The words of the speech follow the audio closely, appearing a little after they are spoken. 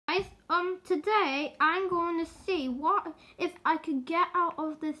Today I'm going to see what if I could get out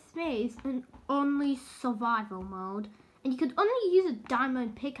of this maze in only survival mode. And you could only use a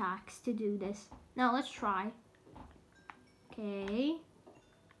diamond pickaxe to do this. Now let's try. Okay.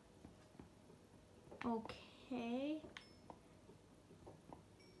 Okay.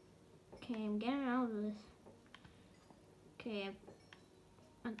 Okay, I'm getting out of this. Okay,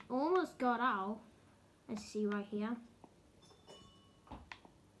 I almost got out. Let's see right here.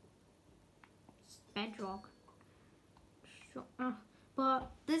 It's bedrock.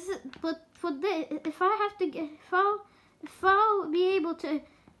 But this is, but for this, if I have to get, if I'll be able to,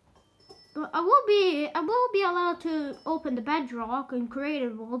 but I will be allowed to open the bedrock and create a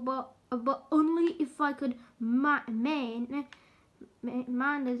world, but only if I could mine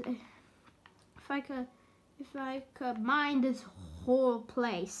this, if I could mine this whole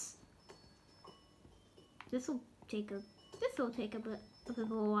place. This will take a bit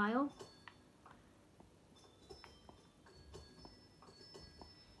of a while.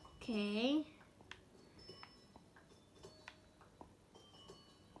 Okay.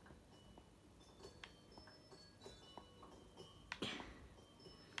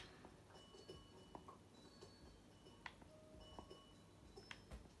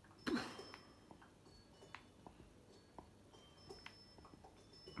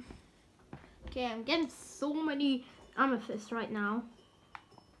 Okay, I'm getting so many amethysts right now.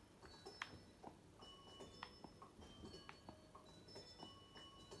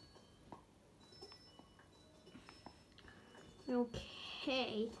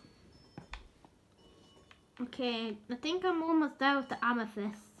 Okay. Okay, I think I'm almost there with the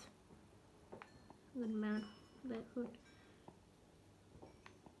amethyst. Good man. Good.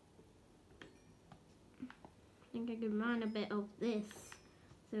 I think I could mine a bit of this,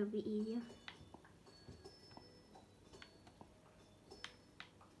 so it'll be easier.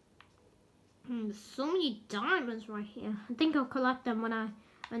 There's so many diamonds right here. I think I'll collect them when I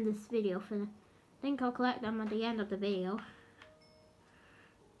end this video. I think I'll collect them at the end of the video.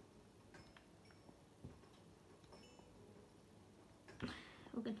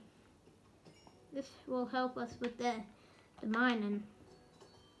 Okay. This will help us with the mining.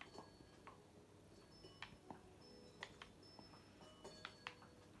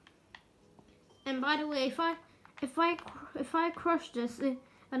 And by the way, if I crush this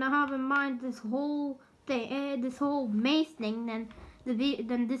and I haven't mined this whole thing, this whole maze thing, then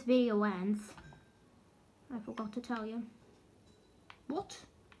this video ends. I forgot to tell you. What?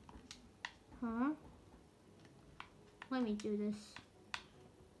 Huh? Let me do this.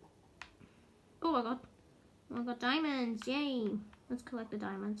 Oh, I got diamonds! Yay! Let's collect the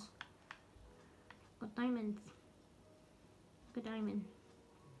diamonds. Got diamonds. Got diamond.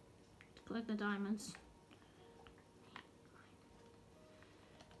 Let's collect the diamonds.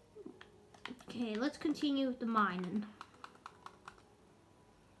 Okay, let's continue with the mining.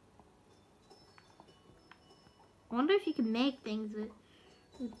 I wonder if you can make things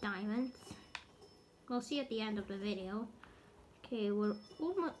with diamonds. We'll see at the end of the video. Okay, we're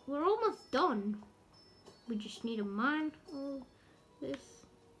almost done. We just need to mine all this.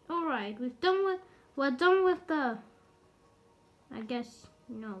 All right, we're done with the, I guess,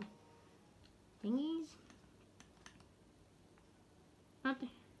 you know, thingies.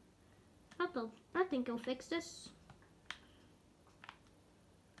 I think I'll fix this.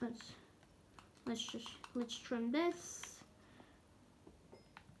 Let's trim this.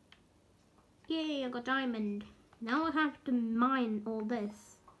 Yay, I got diamond. Now I have to mine all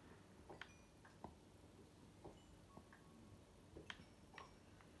this.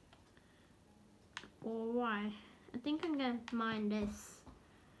 Alright, I think I'm gonna mine this.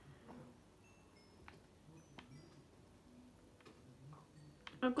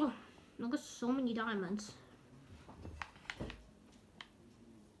 I got so many diamonds.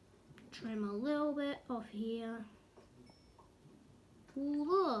 Trim a little bit off here. Ooh,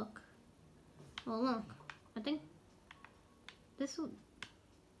 look. Oh, look. I think this will...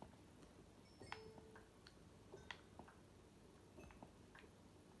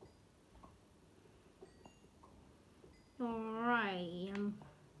 Alright.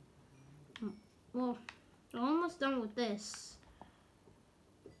 Well, I'm almost done with this.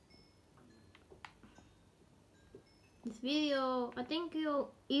 This video, I think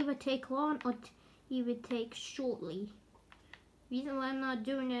it'll either take long or either take shortly. Reason why I'm not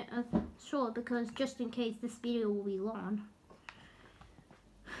doing it as short, because just in case this video will be long.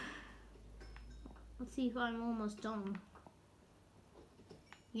 Let's see if I'm almost done.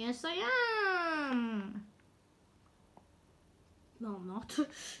 Yes, I am! No, I'm not.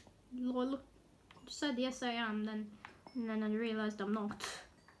 Lol. Just said yes, I am, and then I realized I'm not.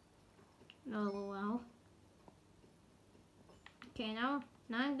 LOL. Okay, now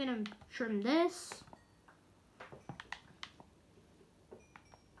I'm gonna trim this.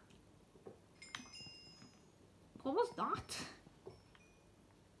 What was that?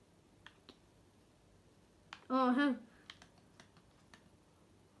 Oh, huh.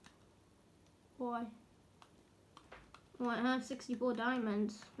 Boy. Oh, I have 64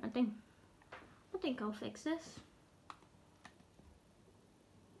 diamonds. I think I'll fix this.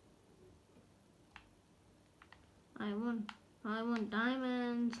 I want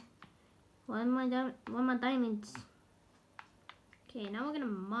diamonds. What are my diamonds? Okay, now we're gonna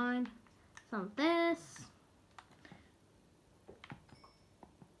mine some of this.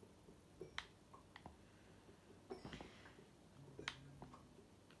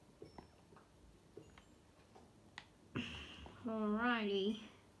 Alrighty.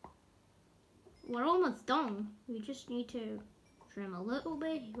 We're almost done. We just need to trim a little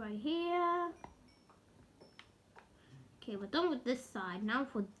bit right here. Okay, we're done with this side. Now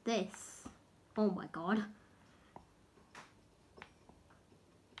for this. Oh my god.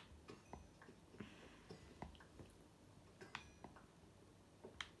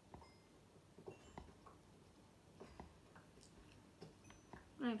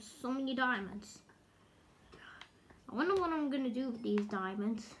 I have so many diamonds. I wonder what I'm gonna do with these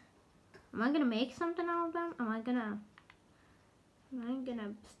diamonds. Am I gonna make something out of them? Am I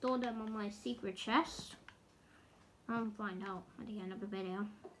gonna store them on my secret chest? I'll find out at the end of the video.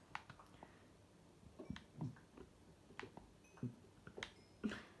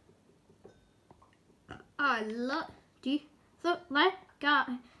 I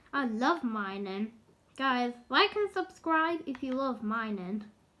love mining. Guys, like and subscribe if you love mining.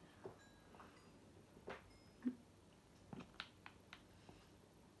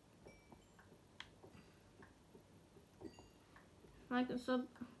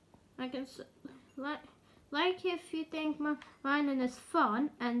 Like if you think mining is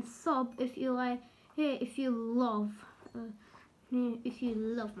fun, and sub if you love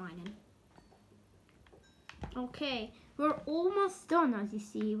mining. Okay, we're almost done, as you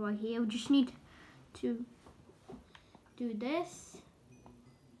see right here. We just need to do this.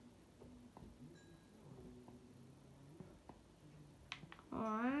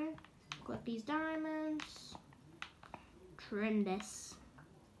 Alright, got these diamonds. Trim this.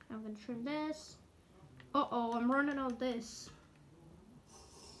 I'm gonna trim this. Uh-oh, I'm running out of this.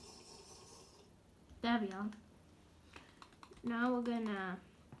 There we are. Now we're gonna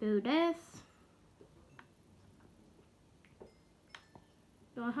do this.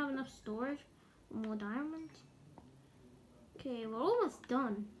 Do I have enough storage for more diamonds? Okay, we're almost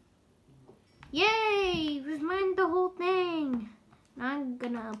done. Yay! We've mined the whole thing. Now I'm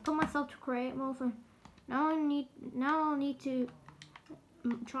gonna put myself to create mode. Now I'll need to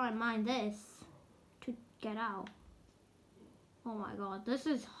try and mine this to get out. Oh my god, this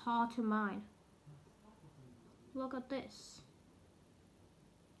is hard to mine. Look at this.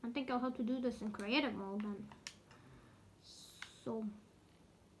 I think I'll have to do this in creative mode then. So,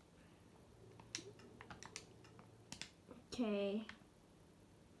 okay.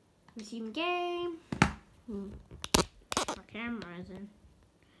 Resume game. My camera isn't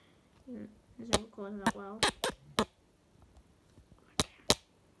recording that well.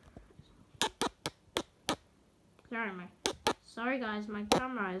 Sorry guys, my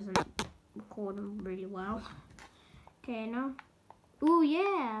camera isn't recording really well. Okay, now. Ooh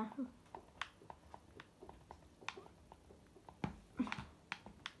yeah.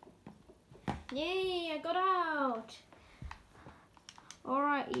 Yay, I got out.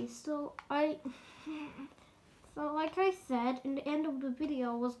 Alrighty, so like I said in the end of the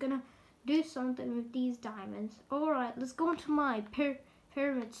video, I was gonna do something with these diamonds. Alright, let's go into my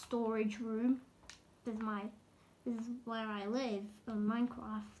pyramid storage room. This is where I live in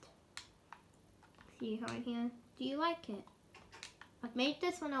Minecraft. See right here. Do you like it? I made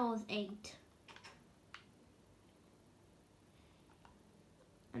this when I was 8.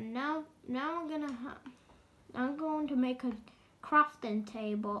 And now I'm going to make a crafting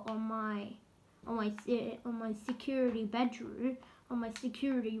table on my security bedroom, on my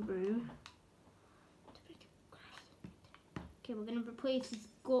security room. Okay, we're gonna replace this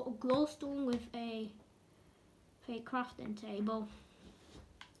glowstone with a crafting table.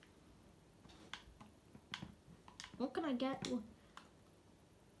 What can I get?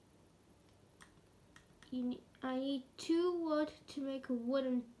 I need 2 wood to make a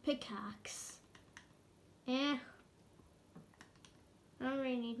wooden pickaxe. I don't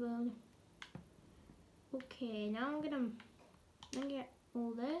really need wood. Okay, now I'm gonna get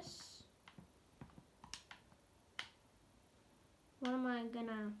all this. What am I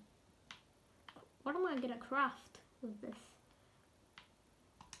gonna I gonna craft with this?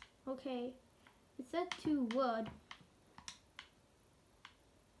 Okay, it said 2 wood.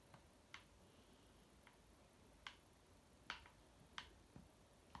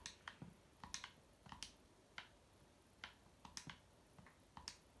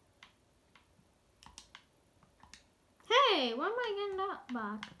 Hey, why am I getting that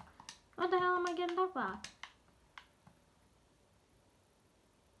back? What the hell am I getting that back?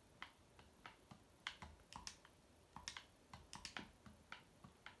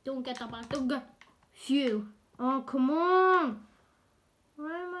 Don't get that back. Don't get. Phew. Oh, come on.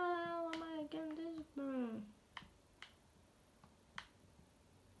 Why am I getting this back?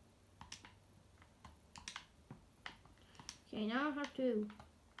 Okay, now I have to.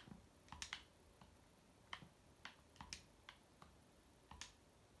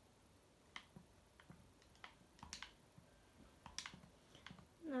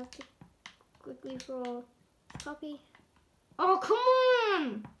 I have to quickly throw a puppy. Oh, come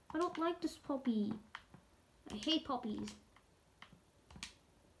on! I don't like this puppy. I hate puppies.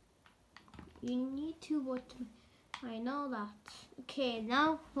 You need to what? I know that. Okay,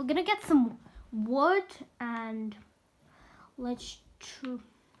 now we're gonna get some wood and let's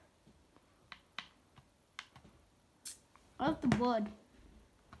I have the wood.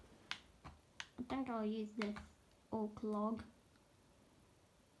 I think I'll use this oak log.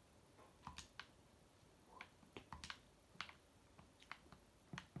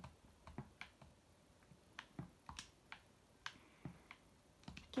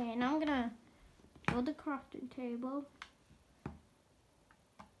 Okay, now I'm gonna build a crafting table.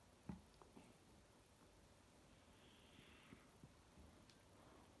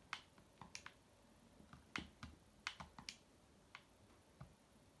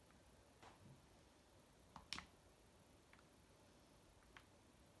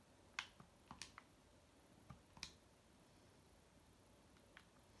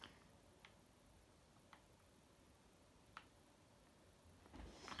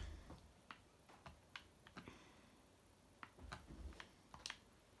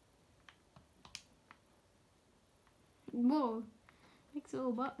 Whoa, next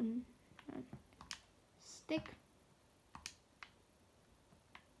little button. Stick.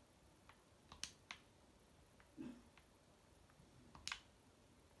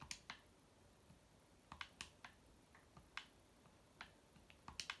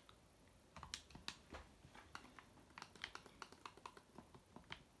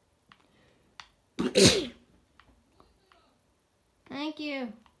 Thank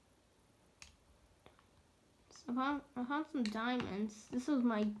you. So I found some diamonds. This was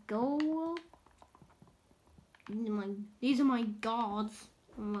my goal. These are my guards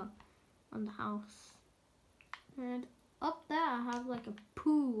on the house. And up there I have like a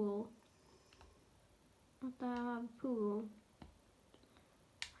pool. Up there I have a pool.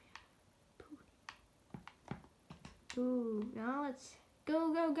 Ooh, now let's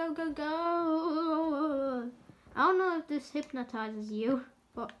go, go, go, go, go. I don't know if this hypnotizes you,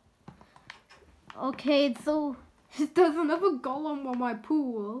 but okay, so there's another golem on my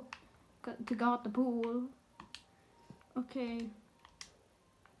pool to guard the pool. Okay.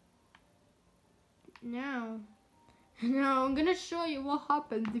 Now I'm gonna show you what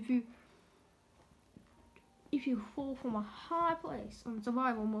happens if you fall from a high place on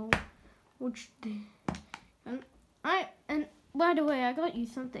survival mode, and by the way, I got you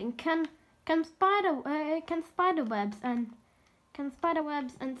something. Can spider webs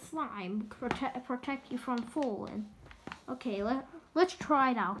and slime protect you from falling? Okay, let's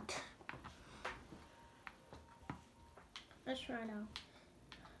try it out. Let's try it out.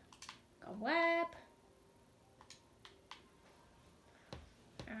 Got a web.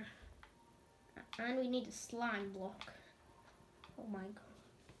 And we need a slime block. Oh my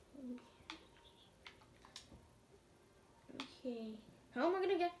god. Okay. How am I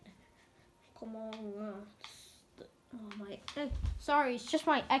gonna get? Come on. Oh my. Sorry, it's just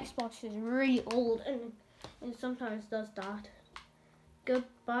my Xbox is really old and it sometimes does that.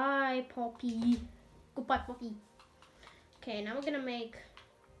 Goodbye, Poppy. Goodbye, Poppy. Okay, now we're gonna make.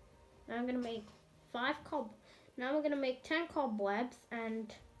 Now I'm gonna make 10 cobwebs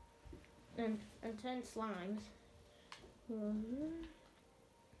and 10 slimes. 1,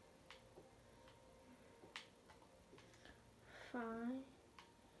 5,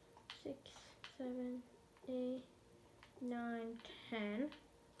 6, 7, 8, 9, 10.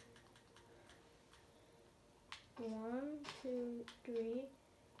 1, 2, 3,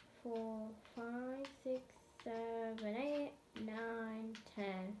 4, 5, 6, 7, 8, 9, 10.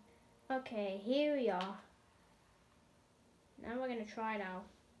 Okay, here we are. Now we're gonna try it out.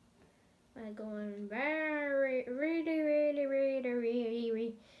 I'm going very, really, really, really,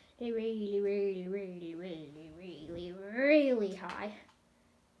 really, really, really, really, really, really, really high.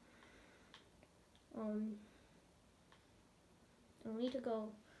 I need to go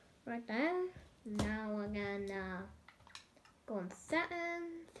right there. Now we're gonna go on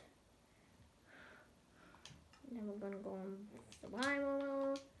settings. Then we're gonna go on survival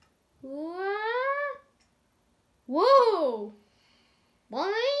mode. Whoa!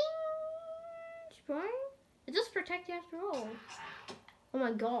 Boing! Boing! It does protect you after all. Oh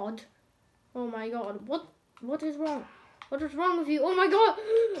my god. Oh my god. What is wrong? What is wrong with you? Oh my god!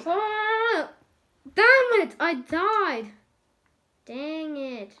 Ah! Damn it! I died! Dang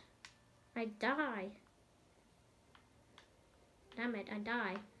it. I died. Damn it, I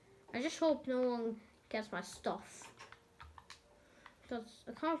died. I just hope no one gets my stuff. Because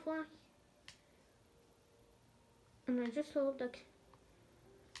I can't fly. And I just hope that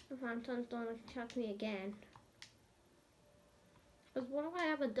the phantoms don't attack me again. Because what have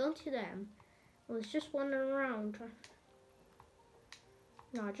I ever done to them? I was just wandering around.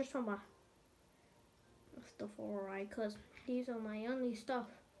 No, I just want my stuff alright, because these are my only stuff.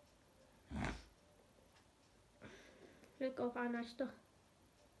 Let's go find my stuff.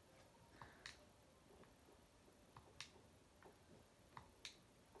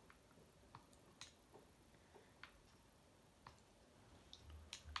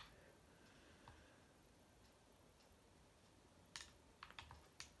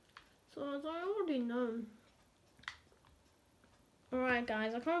 So as I already know. Alright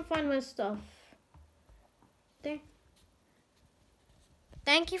guys, I can't find my stuff.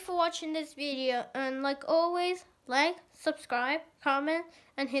 Thank you for watching this video, and like always, like, subscribe, comment,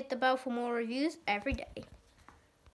 and hit the bell for more reviews every day.